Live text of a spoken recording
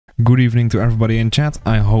Good evening to everybody in chat.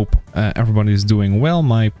 I hope everybody is doing well.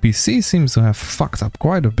 My PC seems to have fucked up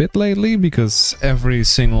quite a bit lately because every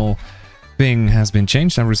single thing has been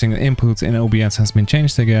changed. Every single input in OBS has been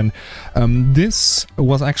changed again. This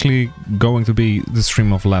was actually going to be the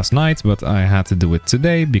stream of last night, but I had to do it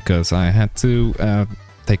today because I had to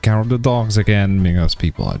take care of the dogs again, because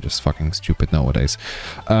people are just fucking stupid nowadays.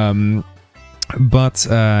 Yeah,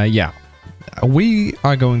 we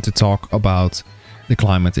are going to talk about the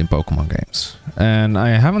climate in Pokemon games, and I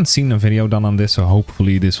haven't seen a video done on this, so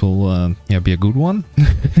hopefully this will be a good one.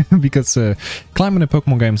 Because climate in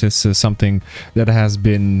Pokemon games is something that has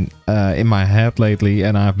been in my head lately,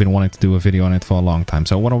 and I've been wanting to do a video on it for a long time.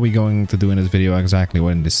 So what are we going to do in this video exactly, or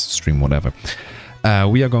in this stream, whatever?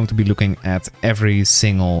 We are going to be looking at every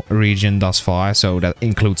single region thus far, so that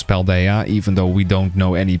includes Paldea, even though we don't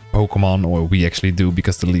know any Pokemon, or we actually do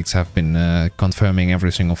because the leaks have been confirming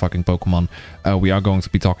every single fucking Pokemon. We are going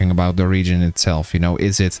to be talking about the region itself, you know,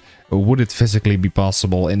 would it physically be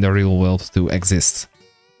possible in the real world to exist?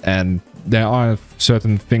 And there are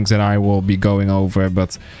certain things that I will be going over,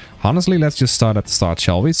 but honestly, let's just start at the start,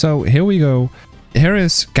 shall we? So here we go. Here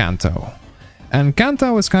is Kanto. And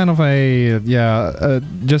Kanto is kind of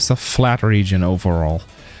just a flat region overall.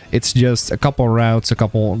 It's just a couple routes, a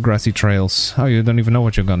couple grassy trails. Oh, you don't even know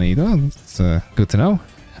what you're gonna eat. Oh, that's good to know.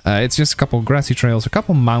 It's just a couple grassy trails, a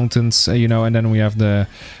couple mountains, you know, and then we have the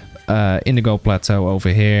Indigo Plateau over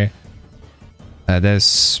here. I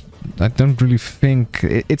don't really think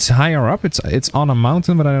it's higher up. It's on a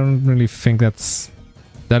mountain, but I don't really think that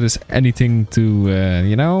is anything to,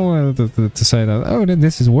 you know, to say that, oh,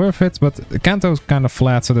 this is worth it. But Kanto is kind of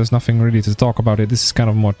flat, so there's nothing really to talk about it. This is kind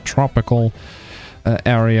of more tropical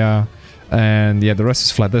area. And yeah, the rest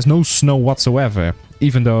is flat. There's no snow whatsoever,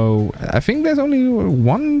 even though I think there's only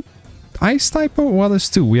one ice type. Well, there's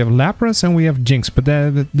two. We have Lapras and we have Jinx, but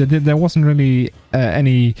there wasn't really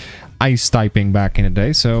any ice typing back in the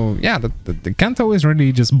day. So yeah, the Kanto is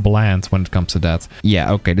really just bland when it comes to that.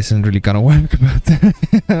 Yeah, okay, this isn't really gonna work, but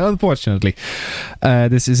unfortunately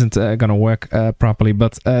this isn't gonna work properly.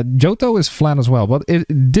 But Johto is flat as well, but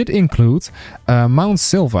it did include Mount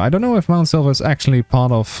Silver. I don't know if Mount Silver is actually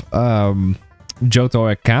part of Johto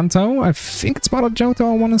or Kanto. I think it's part of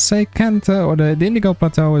Johto. I want to say Kanto, or the Indigo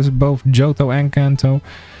Plateau is both Johto and Kanto.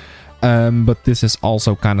 But this is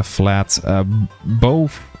also kind of flat.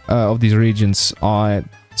 Both of these regions are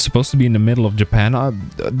supposed to be in the middle of Japan.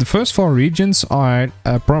 The first four regions are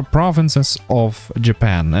provinces of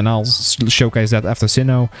Japan, and I'll showcase that after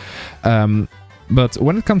Sinnoh. But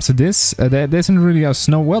when it comes to this, there isn't really a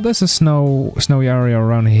snow. Well, there's a snowy area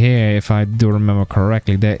around here, if I do remember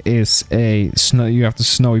correctly. There is a snow. You have the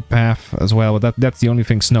snowy path as well. But that's the only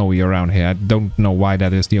thing snowy around here. I don't know why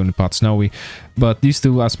that is the only part snowy. But these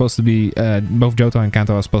two are supposed to be, both Johto and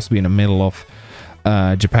Kanto are supposed to be in the middle of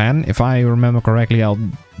Japan. If I remember correctly, I'll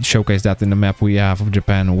showcase that in the map we have of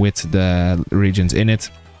Japan with the regions in it.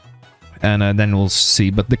 And then we'll see.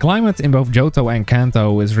 But the climate in both Johto and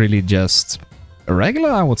Kanto is really just regular,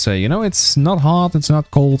 I would say. You know, it's not hot, it's not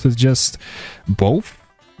cold, it's just both.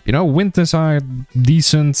 You know, winters are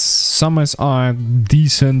decent, summers are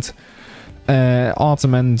decent,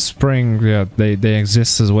 autumn and spring, yeah, they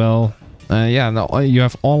exist as well. Yeah, no, you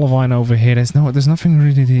have Olivine over here. There's nothing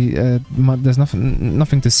really, there's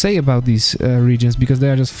nothing to say about these regions because they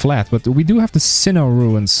are just flat. But we do have the Sinnoh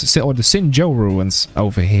ruins, or the Sinjoh ruins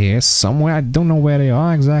over here somewhere. I don't know where they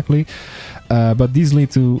are exactly, but these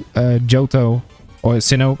lead to Johto, or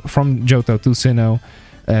Sinnoh, from Johto to Sinnoh,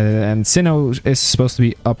 and Sinnoh is supposed to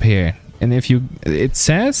be up here. And if it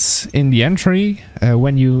says in the entry,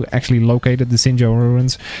 when you actually located the Sinjoh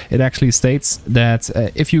ruins, it actually states that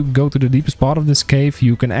if you go to the deepest part of this cave,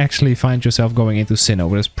 you can actually find yourself going into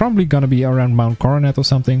Sinnoh. But it's probably gonna be around Mount Coronet or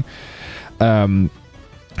something.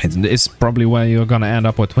 It's probably where you're gonna end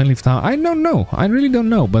up with Twin Leaf Town. I don't know. I really don't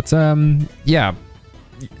know. But yeah.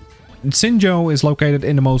 Sinjoh is located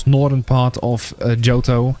in the most northern part of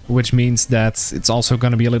Johto, which means that it's also going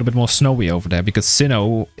to be a little bit more snowy over there, because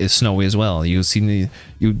Sinnoh is snowy as well. You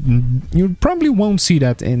probably won't see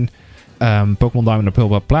that in Pokemon Diamond and Pearl,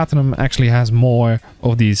 but Platinum actually has more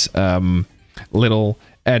of these little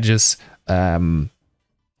edges.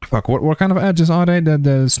 Fuck, what kind of edges are they?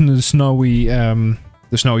 The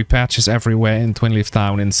snowy patches everywhere in Twin Leaf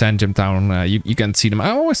Town, in Sandgem Town. You can see them. I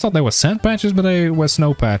always thought they were sand patches, but they were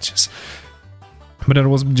snow patches. But that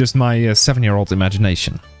was just my 7-year-old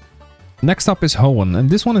imagination. Next up is Hoenn, and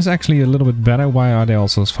this one is actually a little bit better. Why are they all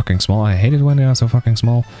so fucking small? I hate it when they are so fucking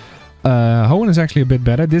small. Hoenn is actually a bit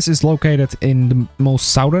better. This is located in the most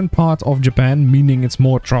southern part of Japan, meaning it's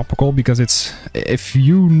more tropical, because it's, if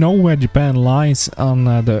you know where Japan lies on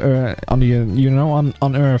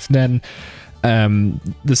on Earth, then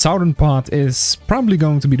the southern part is probably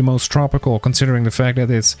going to be the most tropical, considering the fact that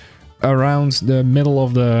it's around the middle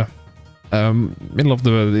of the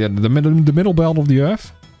middle belt of the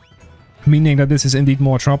Earth. Meaning that this is indeed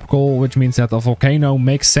more tropical, which means that a volcano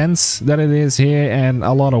makes sense that it is here, and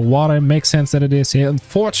a lot of water makes sense that it is here.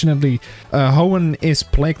 Unfortunately, Hoenn is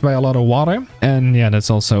plagued by a lot of water, and yeah,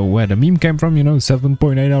 that's also where the meme came from, you know,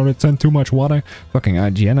 7.8 out of 10, too much water. Fucking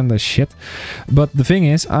IGN and this shit. But the thing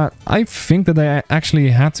is, I think that they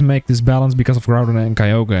actually had to make this balance because of Groudon and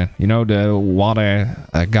Kyogre. You know, the water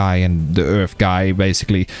guy and the earth guy,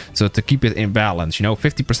 basically. So to keep it in balance, you know,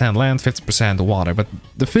 50% land, 50% water. But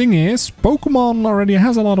the thing is, Pokemon already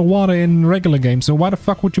has a lot of water in regular games, so why the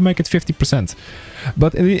fuck would you make it 50%?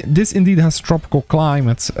 But this indeed has tropical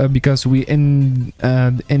climate, because we in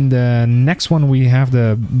the next one we have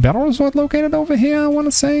the Battle Resort located over here, I want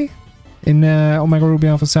to say. In Omega Ruby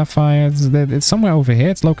Alpha Sapphire, it's somewhere over here,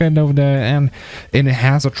 it's located over there, and it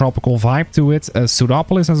has a tropical vibe to it.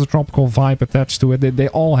 Pseudopolis has a tropical vibe attached to it. They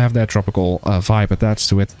all have that tropical vibe attached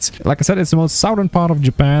to it. Like I said, it's the most southern part of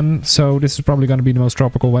Japan, so this is probably going to be the most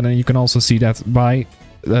tropical one, and you can also see that by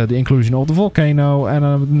the inclusion of the volcano and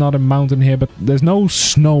another mountain here, but there's no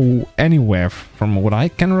snow anywhere from what I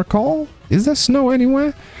can recall. Is there snow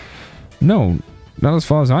anywhere? No, not as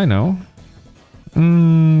far as I know.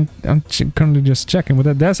 I'm currently just checking,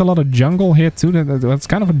 but there's a lot of jungle here too. That's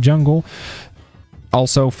kind of a jungle.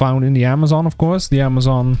 Also found in the Amazon, of course. The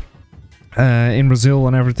Amazon in Brazil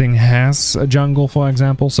and everything has a jungle, for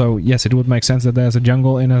example. So yes, it would make sense that there's a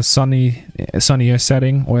jungle in a sunnier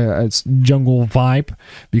setting, or it's jungle vibe,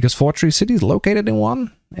 because Fortree City is located in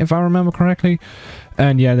one, if I remember correctly.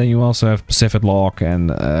 And yeah, then you also have Pacific Lock and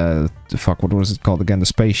what was it called again? The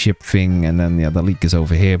spaceship thing, and then yeah, the leak is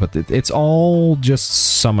over here. But it's all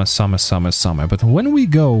just summer. But when we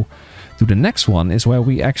go to the next one is where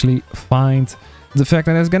we actually find the fact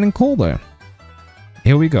that it's getting colder.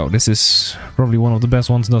 Here we go. This is probably one of the best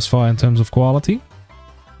ones thus far in terms of quality.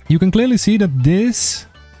 You can clearly see that this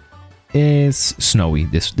is snowy,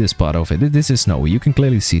 this part of it. This is snowy, you can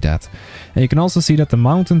clearly see that. And you can also see that the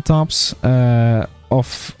mountaintops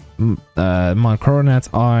of Mount Coronet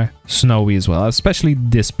are snowy as well, especially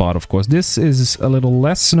this part, of course. This is a little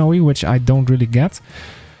less snowy, which I don't really get.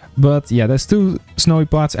 But yeah, there's two snowy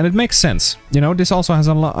parts, and it makes sense. You know, this also has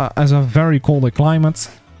a very colder climate,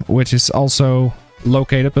 which is also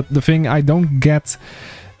located. But the thing I don't get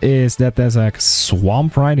is that there's a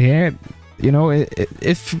swamp right here. You know,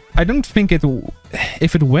 if I don't think it,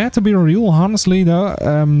 if it were to be real, honestly, though,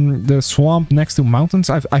 the swamp next to mountains,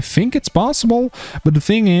 I think it's possible. But the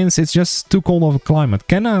thing is, it's just too cold of a climate.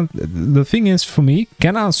 The thing is, for me,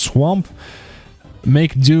 can a swamp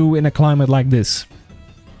make do in a climate like this?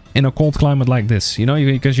 In a cold climate like this, you know,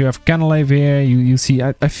 because you have Canalave here, you see,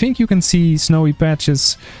 I think you can see snowy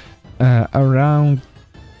patches around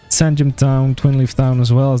Sanjim Town, Twin Leaf Town,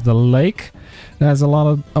 as well as the lake. There's a lot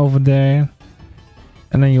of over there.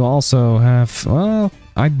 And then you also have, well,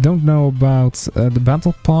 I don't know about the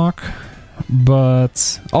Battle Park,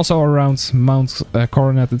 but also around Mount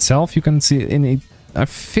Coronet itself, you can see in,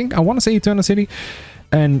 I want to say Eternal City.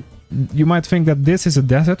 And you might think that this is a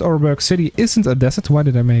desert. Oreburgh City isn't a desert. Why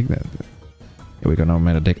did I make that? Here we go, now I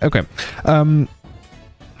made a dick. Okay.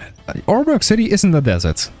 Oreburgh City isn't a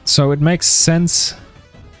desert, so it makes sense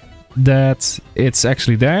that it's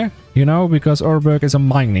actually there, you know, because Oreburgh is a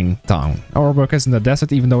mining town. Oreburgh isn't a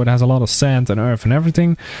desert, even though it has a lot of sand and earth and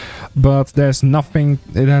everything, but there's nothing,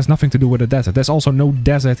 it has nothing to do with a desert. There's also no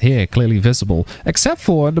desert here clearly visible, except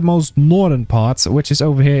for the most northern part, which is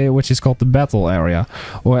over here, which is called the battle area,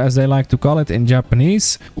 or as they like to call it in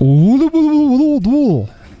Japanese, so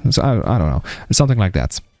I don't know, something like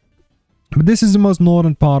that. But this is the most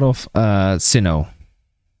northern part of Sinnoh.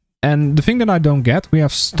 And the thing that I don't get, we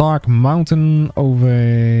have Stark Mountain over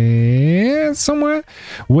here somewhere,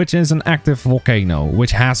 which is an active volcano,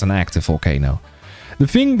 which has an active volcano. The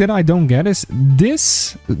thing that I don't get is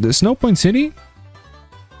this, the Snow Point City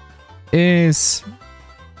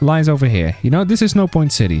lies over here. You know, this is Snow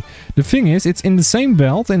Point City. The thing is, it's in the same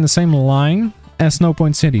belt, in the same line as Snow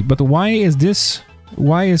Point City. But why is this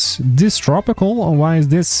tropical, or why is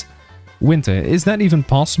this winter? Is that even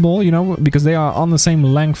possible? You know, because they are on the same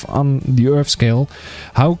length on the Earth scale.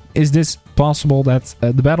 How is this possible that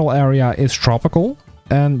the battle area is tropical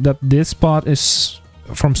and that this part is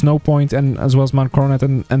from Snow Point and as well as Mount Coronet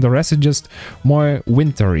and the rest is just more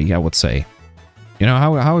wintry, I would say. You know,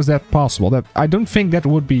 how is that possible? That I don't think that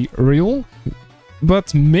would be real,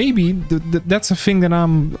 but maybe that's a thing that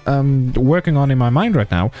I'm working on in my mind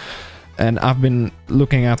right now, and I've been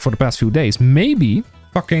looking at for the past few days. Maybe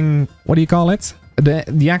fucking, what do you call it?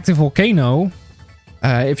 The active volcano.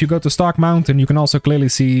 If you go to Stark Mountain, you can also clearly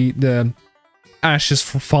see the ashes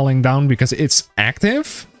falling down because it's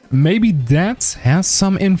active. Maybe that has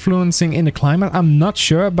some influencing in the climate. I'm not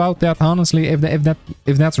sure about that, honestly,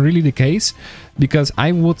 if that's really the case, because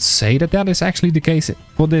I would say that that is actually the case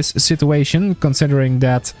for this situation, considering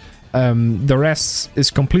that the rest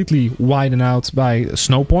is completely widened out by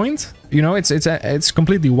Snow Point. You know, it's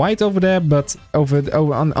completely white over there, but over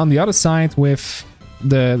on the other side with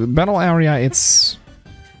the battle area, it's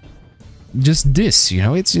just this. You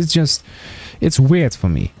know, it's weird for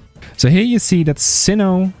me. So here you see that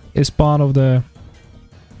Sinnoh is part of the,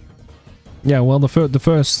 yeah, well, the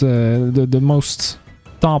most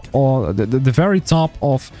top, or the very top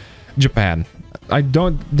of Japan. I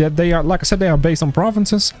don't, that they are, like I said, they are based on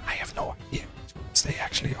provinces. I have no idea what they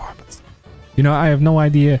actually are, but you know, I have no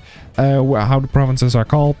idea how the provinces are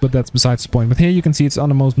called, but that's besides the point. But here you can see it's on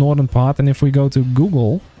the most northern part, and if we go to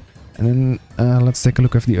Google, and then let's take a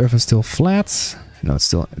look if the Earth is still flat. No, it's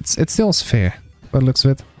still a sphere. By the looks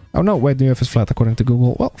of it. Oh no, wait, the Earth is flat according to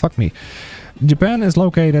Google. Well, fuck me. Japan is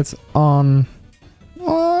located on...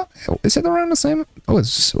 is it around the same? Oh,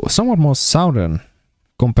 it's somewhat more southern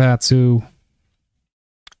compared to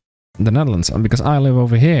the Netherlands. Because I live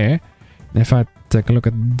over here. If I take a look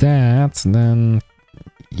at that, then...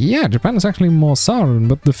 yeah, Japan is actually more southern.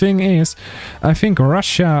 But the thing is, I think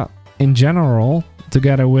Russia in general,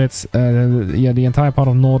 together with yeah, the entire part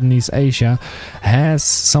of North and East Asia, has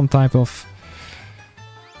some type of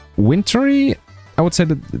wintry. I would say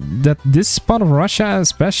that this part of Russia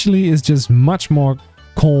especially is just much more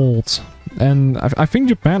cold, and I think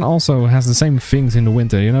Japan also has the same things in the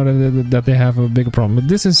winter, you know, that they have a bigger problem. But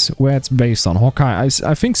this is where it's based on Hokkaido.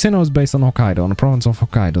 I think Sinnoh is based on Hokkaido, on the province of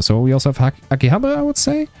Hokkaido. So we also have Akihabara, I would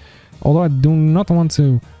say, although I do not want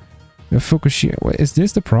to Fukushima. Is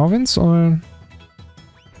this the province, or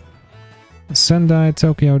Sendai,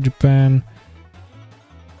 Tokyo, Japan?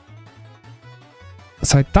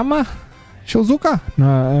 Saitama? Shizuoka?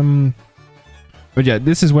 No, but yeah,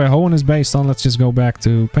 this is where Hoenn is based on. Let's just go back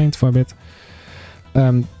to Paint for a bit.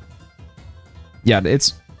 Yeah,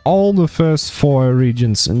 it's all the first 4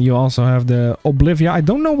 regions, and you also have the Oblivia. I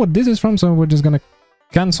don't know what this is from, so we're just gonna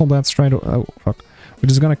cancel that straight away. Oh, fuck. We're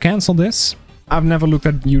just gonna cancel this. I've never looked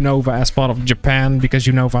at Unova as part of Japan, because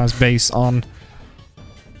Unova is based on...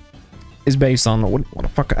 what the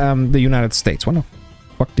fuck? The United States. What the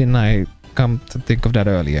fuck didn't I come to think of that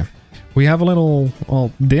earlier? We have a little,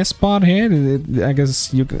 well, this part here, I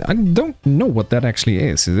guess you can, I don't know what that actually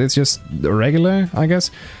is. It's just regular, I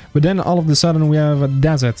guess. But then all of a sudden we have a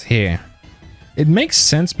desert here. It makes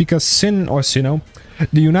sense because Sinnoh,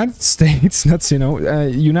 the United States, not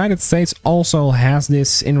Sinnoh, United States also has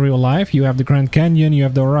this in real life. You have the Grand Canyon, you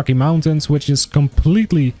have the Rocky Mountains, which is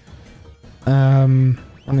completely, let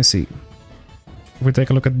me see. If we take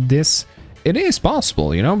a look at this, it is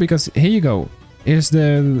possible, you know, because here you go. You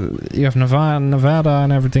have Nevada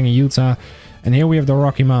and everything in Utah, and here we have the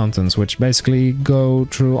Rocky Mountains, which basically go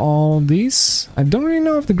through all these. I don't really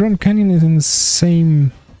know if the Grand Canyon is in the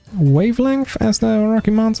same wavelength as the Rocky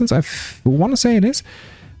Mountains. I want to say it is.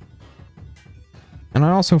 And I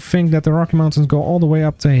also think that the Rocky Mountains go all the way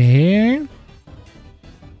up to here.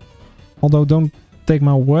 Although don't take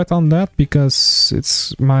my word on that, because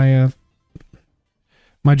it's my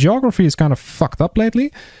geography is kind of fucked up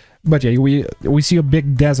lately. But yeah, we see a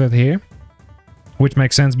big desert here, which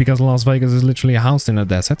makes sense because Las Vegas is literally housed in a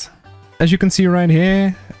desert. As you can see right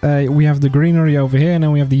here, we have the greenery over here, and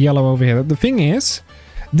then we have the yellow over here. The thing is,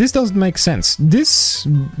 this doesn't make sense. This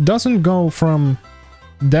doesn't go from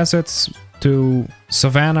deserts to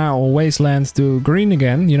savanna or wasteland to green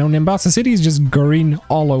again. You know, Nimbasa City is just green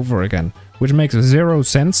all over again, which makes 0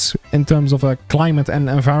 sense in terms of a climate and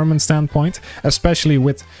environment standpoint, especially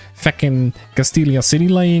with fucking Castilia City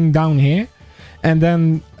laying down here. And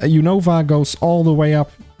then Unova goes all the way up,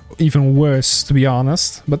 even worse, to be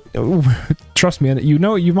honest. But trust me,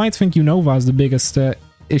 you might think Unova is the biggest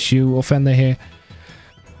offender here.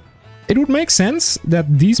 It would make sense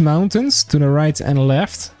that these mountains to the right and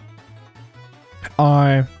left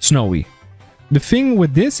are snowy. The thing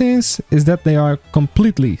with this is that they are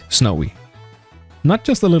completely snowy. Not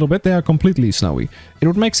just a little bit, they are completely snowy. It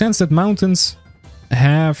would make sense that mountains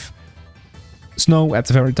have snow at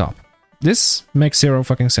the very top. This makes 0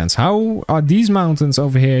 fucking sense. How are these mountains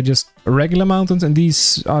over here just regular mountains and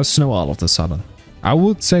these are snow all of a sudden? I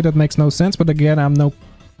would say that makes no sense, but again, I'm no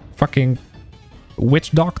fucking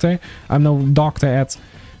witch doctor. I'm no doctor at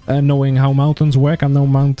knowing how mountains work. I'm no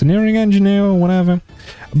mountaineering engineer or whatever.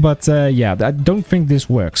 But yeah, I don't think this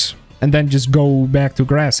works. And then just go back to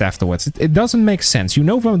grass afterwards. It doesn't make sense.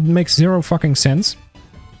 Unova makes zero fucking sense.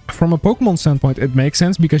 From a Pokemon standpoint, it makes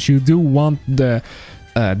sense because you do want the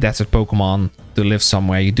desert Pokemon to live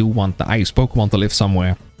somewhere. You do want the ice Pokemon to live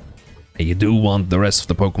somewhere. And you do want the rest of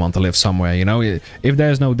the Pokemon to live somewhere, you know? If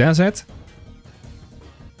there's no desert,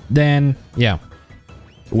 then, yeah.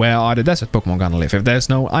 Where are the desert Pokemon gonna live? If there's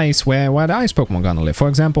no ice, where are the ice Pokemon gonna live? For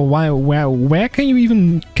example, where can you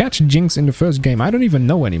even catch Jinx in the first game? I don't even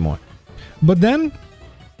know anymore. But then,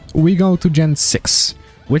 we go to Gen 6.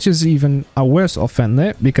 Which is even a worse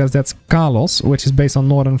offender, because that's Carlos, which is based on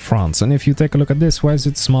northern France. And if you take a look at this, where is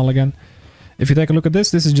it small again? If you take a look at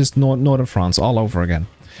this is just northern France all over again.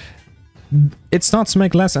 It starts to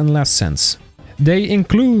make less and less sense. They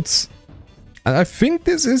include... I think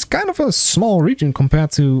this is kind of a small region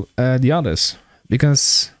compared to the others.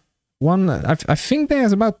 Because... I think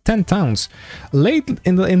there's about 10 towns. Late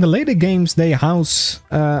in the later games, they house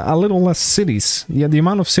a little less cities. Yeah, the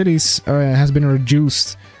amount of cities has been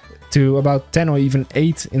reduced to about 10 or even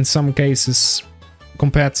 8 in some cases,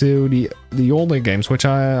 compared to the older games, which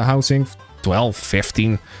are housing 12,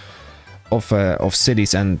 15 of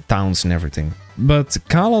cities and towns and everything. But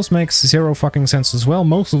Carlos makes zero fucking sense as well.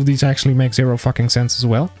 Most of these actually make zero fucking sense as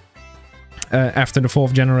well. After the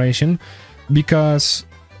 4th generation, because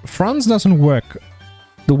France doesn't work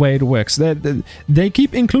the way it works. They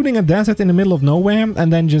keep including a desert in the middle of nowhere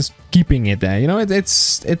and then just keeping it there. You know,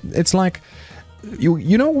 it's like,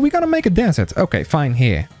 you know, we gotta make a desert. Okay, fine,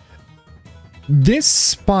 here.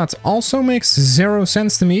 This part also makes zero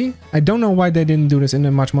sense to me. I don't know why they didn't do this in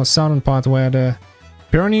the much more southern part where the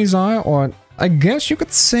Pyrenees are, or I guess you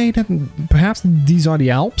could say that perhaps these are the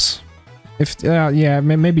Alps. Yeah,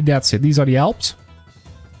 maybe that's it. These are the Alps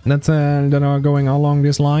that are going along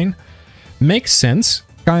this line. Makes sense,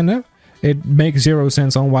 kinda. It makes zero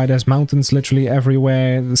sense on why there's mountains literally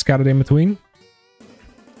everywhere scattered in between.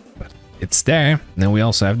 But it's there. Then we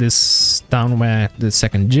also have this town where the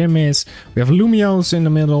second gym is. We have Lumios in the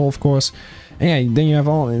middle, of course. And yeah,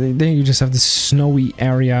 then you just have this snowy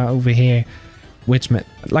area over here, which,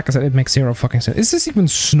 like I said, it makes zero fucking sense. Is this even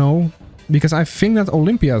snow? Because I think that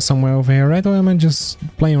Olympia is somewhere over here, right? Or am I just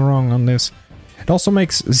playing wrong on this? It also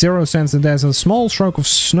makes zero sense that there's a small stroke of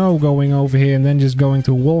snow going over here and then just going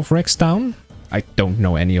to Wolfrex Town. I don't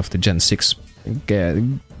know any of the Gen 6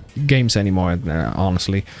 games anymore,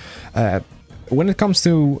 honestly. When it comes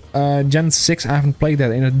to Gen 6, I haven't played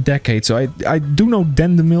that in a decade, so I do know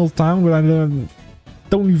Dendemil Town, but I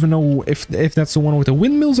don't even know if that's the one with the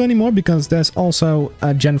windmills anymore, because there's also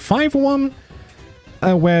a Gen 5 one,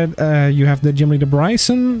 where you have the gym leader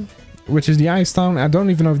Bryson, which is the Ice Town. I don't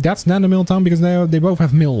even know if that's Dendemil Town, because they both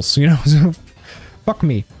have mills, you know, so fuck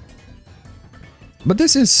me. But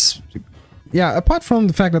this is... yeah, apart from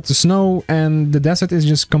the fact that the snow and the desert is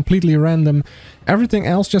just completely random, everything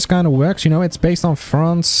else just kind of works, you know. It's based on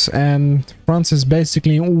France, and France is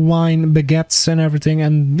basically wine, baguettes and everything,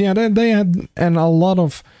 and yeah, they had and a lot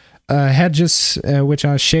of hedges, which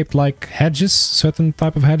are shaped like hedges, certain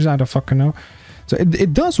type of hedges, I don't fucking know. So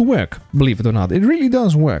it does work, believe it or not. It really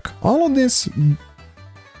does work. All of this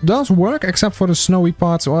does work, except for the snowy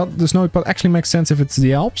parts. Well, the snowy part actually makes sense if it's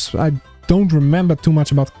the Alps. I don't remember too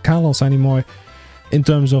much about Kalos anymore in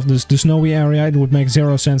terms of the snowy area. It would make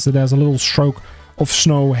zero sense that there's a little stroke of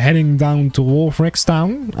snow heading down to Wolfrex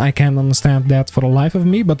Town. I can't understand that for the life of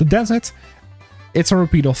me. But the desert, it's a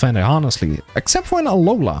repeat offender, honestly. Except for in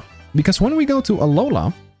Alola. Because when we go to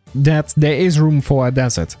Alola, that there is room for a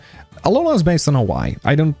desert. Alola is based on Hawaii.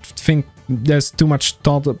 I don't think there's too much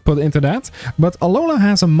thought put into that. But Alola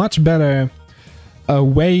has a much better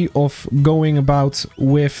way of going about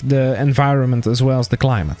with the environment as well as the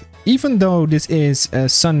climate. Even though this is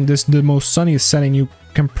the most sunniest setting you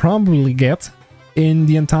can probably get in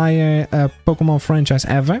the entire Pokemon franchise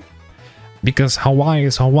ever, because Hawaii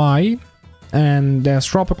is Hawaii, and there's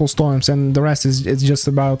tropical storms, and the rest is it's just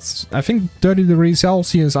about, I think, 30 degrees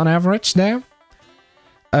Celsius on average there.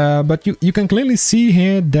 But you can clearly see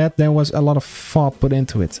here that there was a lot of thought put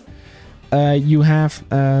into it. You have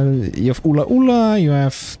Ula Ula, you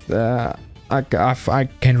have... I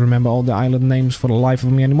can't remember all the island names for the life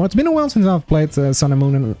of me anymore. It's been a while since I've played Sun and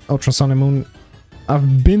Moon and Ultra Sun and Moon.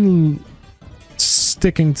 I've been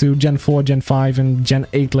sticking to Gen 4, Gen 5 and Gen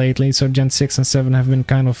 8 lately, so Gen 6 and 7 have been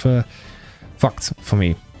kind of fucked for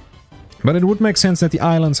me. But it would make sense that the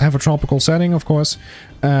islands have a tropical setting, of course.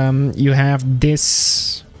 You have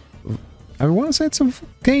this I want to say it's a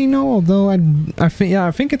volcano, although I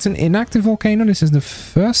think it's an inactive volcano. This is the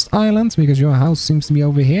first island because your house seems to be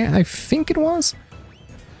over here. I think it was.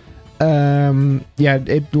 Yeah,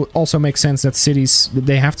 it also makes sense that cities,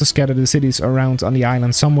 they have to scatter the cities around on the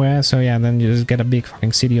island somewhere. So yeah, then you just get a big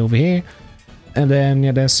fucking city over here. And then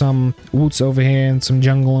yeah, there's some woods over here and some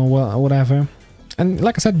jungle and whatever. And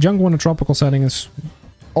like I said, jungle in a tropical setting is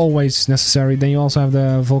always necessary. Then you also have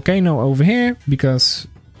the volcano over here because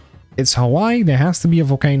it's Hawaii. There has to be a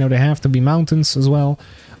volcano. There have to be mountains as well.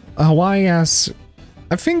 Hawaii has,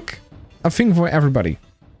 I think, a thing for everybody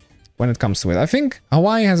when it comes to it. I think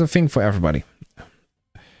Hawaii has a thing for everybody.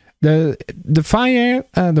 The fire,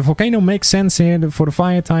 the volcano makes sense here for the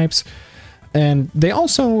fire types. And they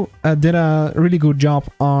also did a really good job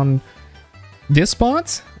on this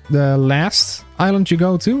part, the last island you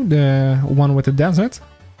go to, the one with the desert.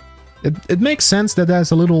 It makes sense that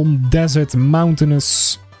there's a little desert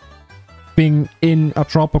mountainous thing in a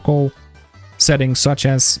tropical setting, such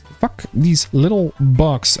as... Fuck these little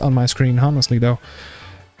bugs on my screen, honestly though.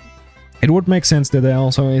 It would make sense that there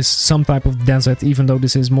also is some type of desert, even though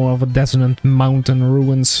this is more of a desolate mountain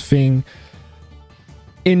ruins thing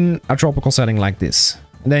in a tropical setting like this.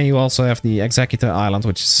 And then you also have the Executor Island,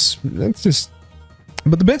 which is... it's just...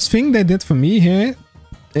 But the best thing they did for me here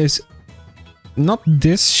is not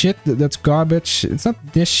this shit that's garbage. It's not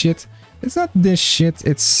this shit. It's not this shit.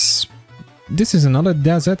 It's... This is another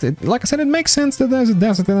desert. Like I said, it makes sense that there's a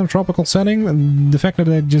desert in a tropical setting. And the fact that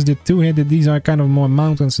they just did two here, that these are kind of more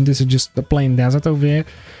mountains and this is just a plain desert over here,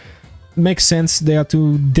 makes sense. They are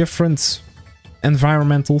two different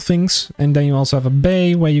environmental things. And then you also have a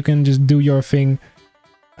bay where you can just do your thing.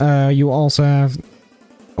 You also have...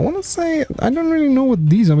 I want to say... I don't really know what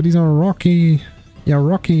these are, but these are rocky... Yeah,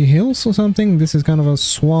 rocky hills or something. This is kind of a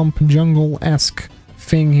swamp jungle-esque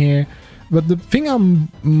thing here. But the thing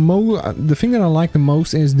that I like the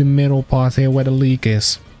most is the middle part here where the leak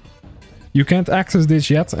is. You can't access this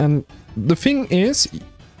yet, and the thing is,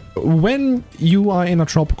 when you are in a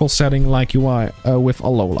tropical setting like you are with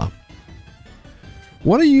Alola,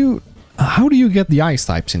 how do you get the ice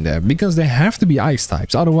types in there? Because they have to be ice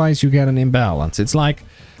types, otherwise you get an imbalance. It's like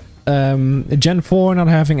Gen 4 not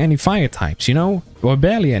having any fire types, you know? Or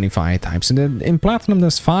barely any fire types. And then in Platinum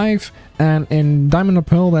there's 5, and in Diamond and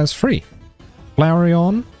Pearl there's 3.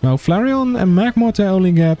 Flareon? No, Flareon and Magmortar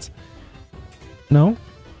only get... No?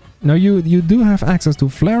 No, you do have access to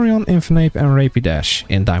Flareon, Infernape and Rapidash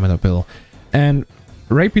in Diamond and Pearl. And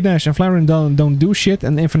Rapidash and Flareon don't do shit,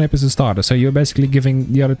 and Infernape is a starter. So you're basically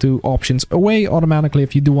giving the other two options away automatically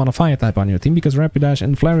if you do want a fire type on your team, because Rapidash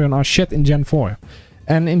and Flareon are shit in Gen 4.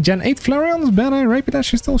 And in Gen 8 Flareon is better,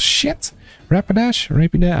 Rapidash is still shit. Rapidash,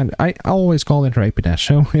 I always call it Rapidash,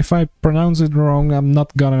 so if I pronounce it wrong, I'm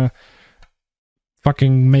not gonna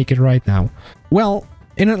fucking make it right now. Well,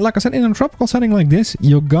 like I said, in a tropical setting like this,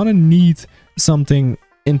 you're gonna need something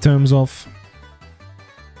in terms of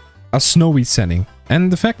a snowy setting.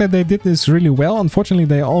 And the fact that they did this really well, unfortunately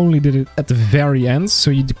they only did it at the very end,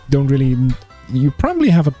 so you don't really... You probably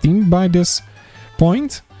have a team by this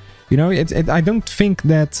point. You know, I don't think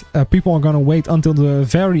that people are gonna wait until the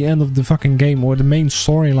very end of the fucking game, or the main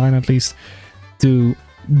storyline at least, to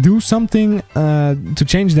do something to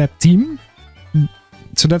change that team.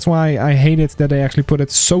 So that's why I hate it that they actually put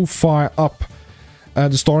it so far up the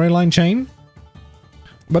storyline chain.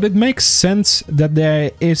 But it makes sense that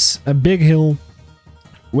there is a big hill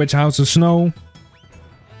which houses snow,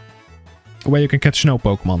 where you can catch snow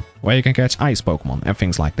Pokemon, where you can catch ice Pokemon and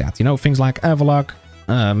things like that. You know, things like Avalok,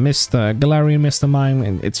 Galarian, Mr. Mime,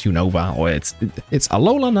 and it's Unova, or it's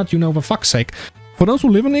Alola, not Unova, fuck's sake. For those who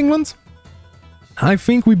live in England, I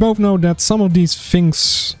think we both know that some of these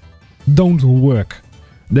things don't work.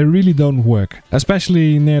 They really don't work.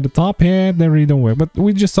 Especially near the top here, they really don't work. But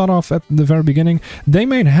we just start off at the very beginning. They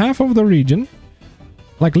made half of the region.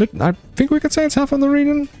 Like, I think we could say it's half of the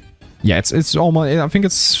region. Yeah, it's almost, I think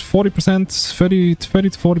it's 40%, 30 to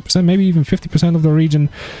 40%, maybe even 50% of the region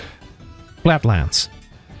flatlands.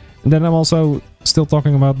 And then I'm also still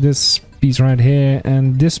talking about this piece right here,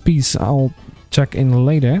 and this piece I'll check in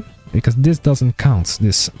later, because this doesn't count.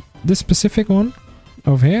 This specific one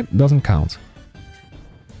over here doesn't count.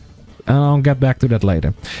 And I'll get back to that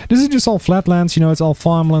later. This is just all flatlands, you know, it's all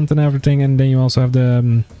farmland and everything, and then you also have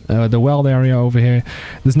the weld area over here.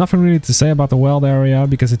 There's nothing really to say about the weld area,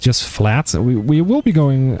 because it's just flat. We will be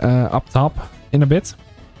going up top in a bit.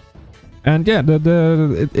 And yeah,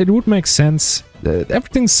 it would make sense.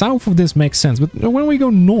 Everything south of this makes sense, but when we go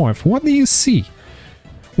north, what do you see?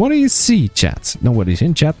 What do you see, chat? Nobody's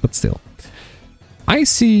in chat, but still. I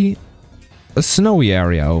see a snowy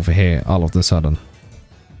area over here all of a sudden.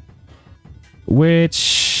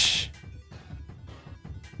 which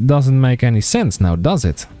doesn't make any sense now, does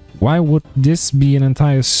it? Why would this be an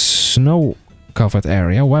entire snow-covered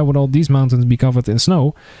area? Why would all these mountains be covered in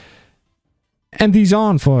snow? And these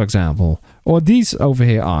aren't, for example. Or these over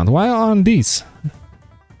here aren't. Why aren't these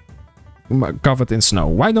covered in snow?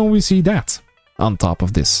 Why don't we see that on top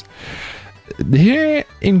of this? Here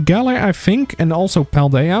in Galar, I think, and also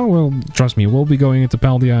Paldea, well, trust me, we'll be going into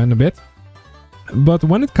Paldea in a bit. But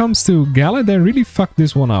when it comes to Galar, they really fucked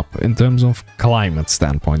this one up in terms of climate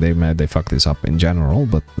standpoint. They fucked this up in general,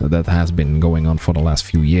 but that has been going on for the last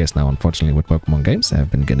few years now, unfortunately, with Pokemon games. They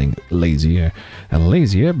have been getting lazier and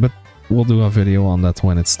lazier, but we'll do a video on that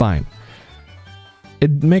when it's time.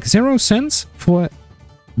 It makes zero sense for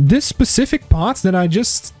this specific part that I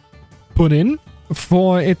just put in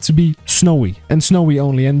for it to be snowy and snowy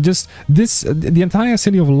only, and just this, the entire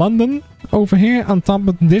city of London over here on top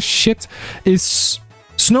of this shit is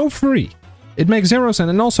snow free. It makes zero sense.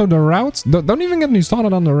 And also the route, don't even get me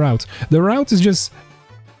started on the route. The route is just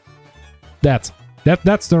that's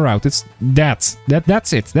the route. It's that's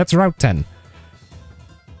it. That's Route 10.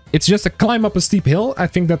 It's just a climb up a steep hill. I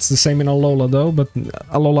think that's the same in Alola though, but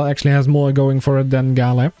Alola actually has more going for it than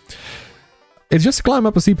Galar. It's just a climb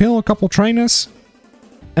up a steep hill, a couple trainers,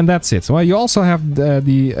 and that's it. Well, you also have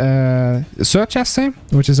the Search Essay,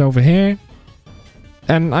 which is over here.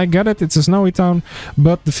 And I get it, it's a snowy town,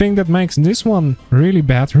 but the thing that makes this one really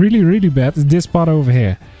bad, really bad, is this part over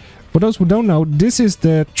here. For those who don't know, this is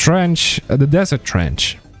the trench, the desert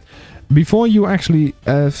trench. Before you actually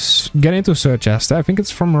get into Search Essay, I think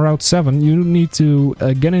it's from Route 7, you need to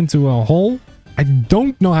get into a hole. I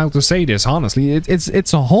don't know how to say this, honestly.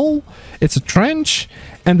 It's a hole, it's a trench,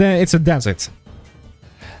 and then it's a desert.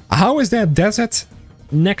 How is that desert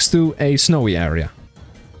next to a snowy area?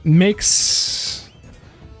 Makes...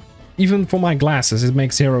 Even for my glasses, it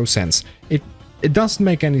makes zero sense. It doesn't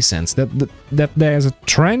make any sense that there's a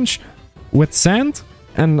trench with sand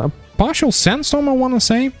and a partial sandstorm, I want to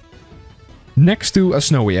say, next to a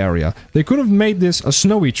snowy area. They could have made this a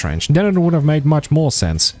snowy trench, then it would have made much more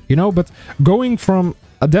sense, you know. But going from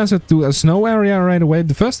a desert to a snow area right away,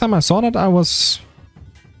 the first time I saw that, I was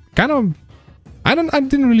kind of... I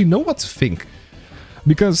didn't really know what to think.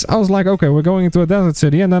 Because I was like, okay, we're going into a desert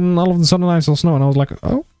city, and then all of a sudden I saw snow, and I was like,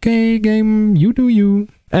 okay, game, you do you.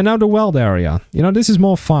 And now the Weld area. You know, this is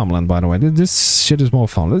more farmland, by the way. This shit is more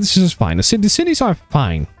farmland. This is fine. The cities are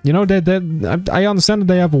fine. You know, I understand that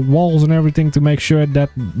they have walls and everything to make sure that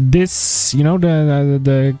this, you know,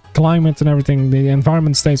 the climate and everything, the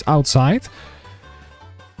environment stays outside.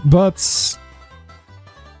 But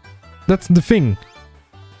that's the thing.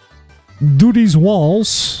 Do these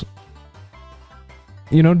walls...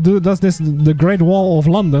 You know, does the Great Wall of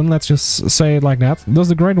London, let's just say it like that, does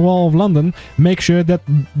the Great Wall of London make sure that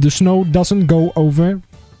the snow doesn't go over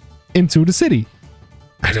into the city?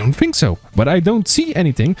 I don't think so, but I don't see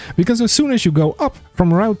anything, because as soon as you go up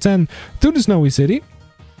from Route 10 to the snowy city,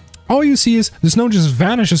 all you see is the snow just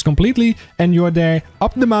vanishes completely, and you're there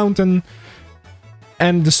up the mountain,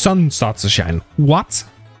 and the sun starts to shine. What?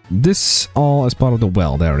 This all is part of the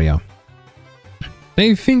Weld area.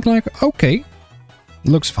 They think like, okay,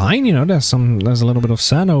 looks fine, you know, there's a little bit of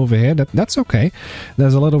sand over here, that's okay.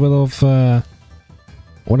 There's a little bit of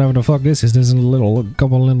whatever the fuck this is. There's a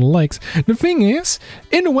couple little lakes. The thing is,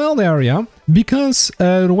 in the Weld area, because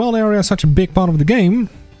the Weld area is such a big part of the game,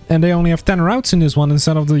 and they only have 10 routes in this one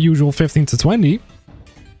instead of the usual 15 to 20,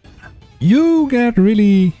 you get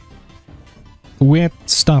really weird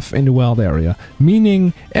stuff in the Weld area.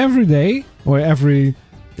 Meaning every day, or every...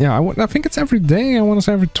 Yeah, I think it's every day. I want to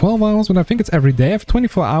say every 12 hours, but I think it's every day. Every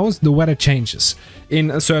 24 hours, the weather changes in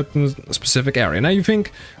a certain specific area. Now you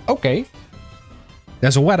think, okay,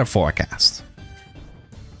 there's a weather forecast.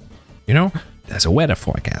 You know, there's a weather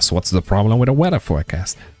forecast. What's the problem with a weather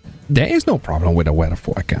forecast? There is no problem with a weather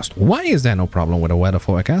forecast. Why is there no problem with a weather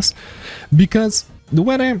forecast? Because the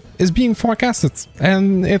weather is being forecasted,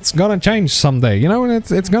 and it's gonna change someday. You know,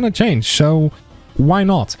 it's gonna change. So... why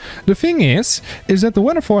not? The thing is that the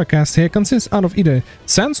weather forecast here consists out of either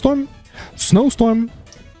sandstorm, snowstorm,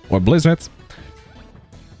 or blizzard,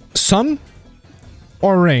 sun,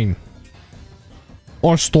 or rain,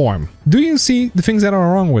 or storm. Do you see the things that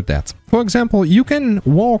are wrong with that? For example, you can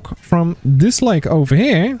walk from this lake over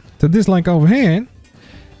here to this lake over here,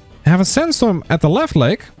 have a sandstorm at the left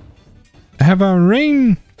lake, have a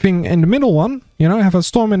rain thing in the middle one, you know, have a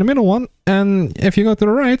storm in the middle one, and if you go to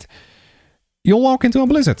the right, you'll walk into a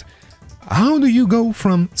blizzard. How do you go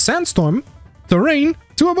from sandstorm to rain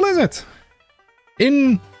to a blizzard?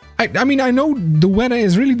 I mean, I know the weather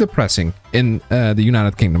is really depressing in the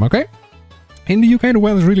United Kingdom, okay? In the UK, the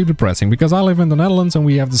weather is really depressing because I live in the Netherlands and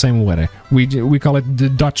we have the same weather. We call it the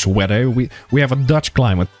Dutch weather. We have a Dutch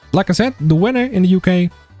climate. Like I said, the weather in the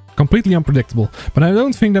UK, completely unpredictable. But I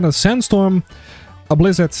don't think that a sandstorm, a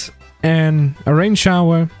blizzard, and a rain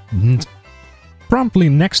shower promptly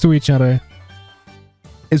next to each other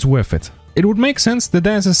is worth it. It would make sense that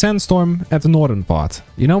there's a sandstorm at the northern part,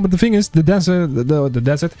 you know, but the thing is, the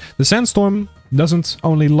sandstorm doesn't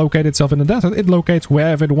only locate itself in the desert, it locates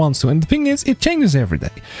wherever it wants to. And the thing is, it changes every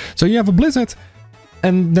day. So you have a blizzard,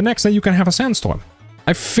 and the next day you can have a sandstorm.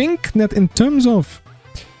 I think that in terms of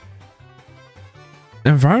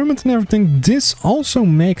environment and everything, this also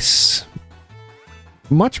makes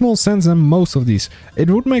much more sense than most of these. It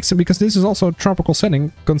would make sense because this is also a tropical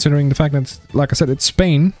setting, considering the fact that, like I said, it's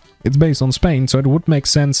Spain. It's based on Spain, so it would make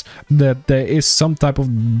sense that there is some type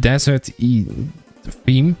of desert-y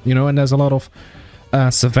theme, you know, and there's a lot of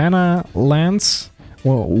savanna lands,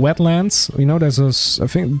 or wetlands, you know, there's I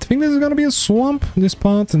think this is gonna be a swamp, this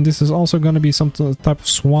part, and this is also gonna be some type of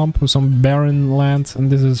swamp or some barren land,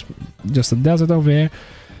 and this is just a desert over here.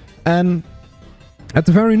 And at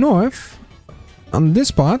the very north, on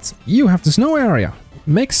this part, you have the snow area.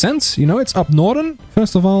 Makes sense, you know, it's up northern,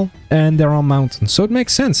 first of all, and there are mountains, so it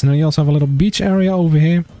makes sense. And then you also have a little beach area over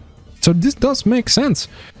here, so this does make sense.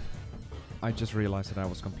 I just realized that I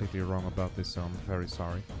was completely wrong about this, so I'm very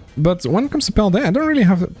sorry. But when it comes to Paldea, I don't really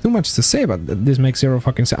have too much to say about it. This makes zero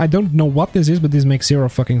fucking sense. I don't know what this is, but this makes zero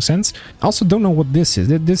fucking sense. I also don't know what this is.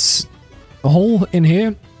 This hole in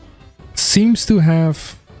here seems to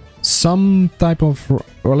have some type of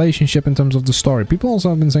relationship in terms of the story. People also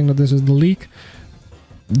have been saying that this is the leak.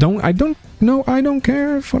 I don't know, I don't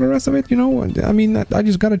care for the rest of it, you know. I mean, I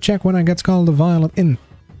just gotta check when I get Scarlet the Violet in.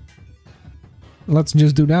 Let's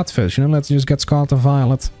just do that first, you know. Let's just get Scarlet the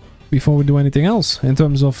Violet before we do anything else in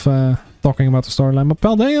terms of talking about the storyline. But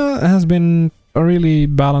Paldea has been a really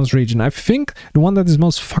balanced region. I think the one that is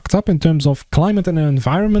most fucked up in terms of climate and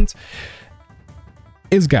environment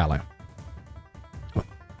is Gala.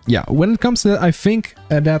 Yeah, when it comes to that, I think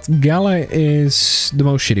that Gala is the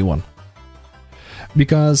most shitty one.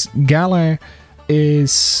 Because Galar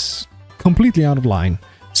is completely out of line.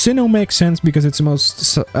 Sinnoh makes sense because it's the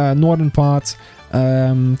most northern part.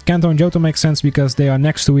 Kanto and Johto make sense because they are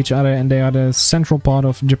next to each other and they are the central part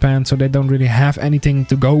of Japan, so they don't really have anything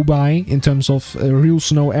to go by in terms of real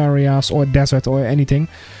snow areas or desert or anything.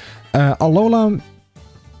 Alola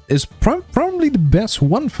is probably the best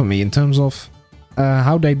one for me in terms of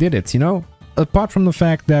how they did it, you know? Apart from the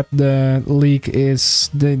fact that the leak is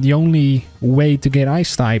the only way to get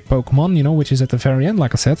Ice-type Pokemon, you know, which is at the very end,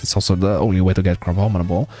 like I said, it's also the only way to get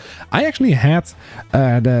Crabominable. I actually had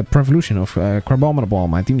the Prevolution of Crabominable on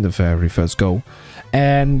my team the very first go,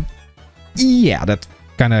 and yeah, that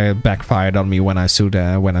kind of backfired on me when I saw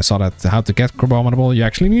that how to get Crabominable you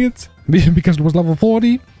actually need it, because it was level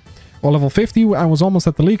 40 or level 50. I was almost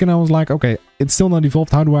at the leak and I was like, okay, it's still not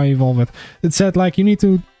evolved, how do I evolve it? It said like you need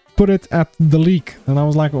to put it at the leak, and I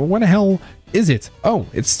was like, well, what the hell is it? Oh,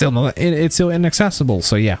 it's still not, it's still inaccessible.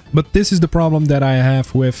 So yeah, but this is the problem that I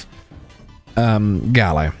have with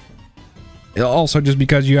Galar. Also, just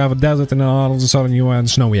because you have a desert and then all of a sudden you are in a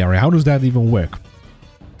snowy area, how does that even work?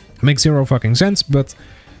 Makes zero fucking sense. But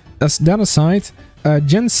as that aside,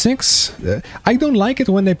 Gen 6, I don't like it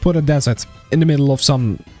when they put a desert in the middle of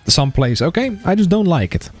some place. Okay, I just don't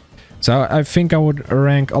like it. So I think I would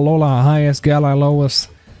rank Alola highest, Galar lowest,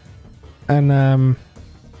 and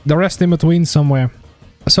the rest in between somewhere.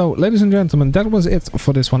 So, ladies and gentlemen, that was it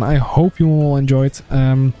for this one. I hope you all enjoyed.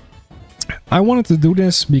 I wanted to do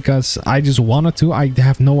this because I just wanted to. I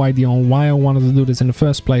have no idea on why I wanted to do this in the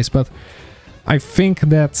first place, but I think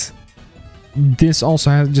that this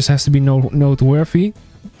also just has to be noteworthy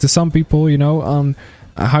to some people, you know, on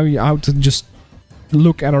how to just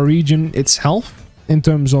look at a region, its health, in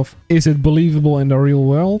terms of is it believable in the real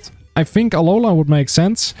world. I think Alola would make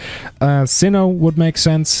sense, Sinnoh would make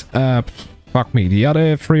sense, fuck me, the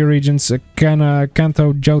other three regions,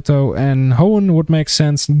 Kanto, Johto and Hoenn would make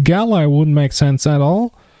sense, Galar wouldn't make sense at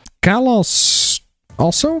all, Kalos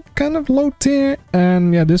also kind of low tier,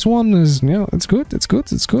 and yeah, this one is, yeah, it's good.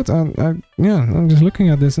 Yeah, I'm just looking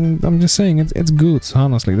at this and I'm just saying it's good,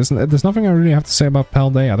 honestly. There's nothing I really have to say about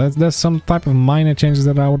Paldea. There's some type of minor changes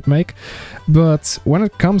that I would make, but when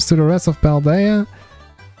it comes to the rest of Paldea,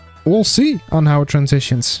 we'll see on how it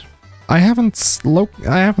transitions. I haven't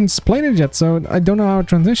played it yet, so I don't know how it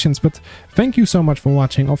transitions, but thank you so much for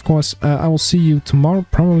watching. Of course, I will see you tomorrow,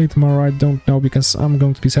 probably tomorrow, I don't know, because I'm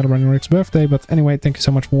going to be celebrating Rick's birthday, but anyway, thank you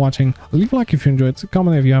so much for watching. Leave a like if you enjoyed,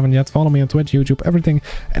 comment if you haven't yet, follow me on Twitch, YouTube, everything,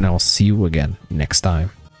 and I'll see you again next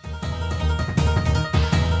time.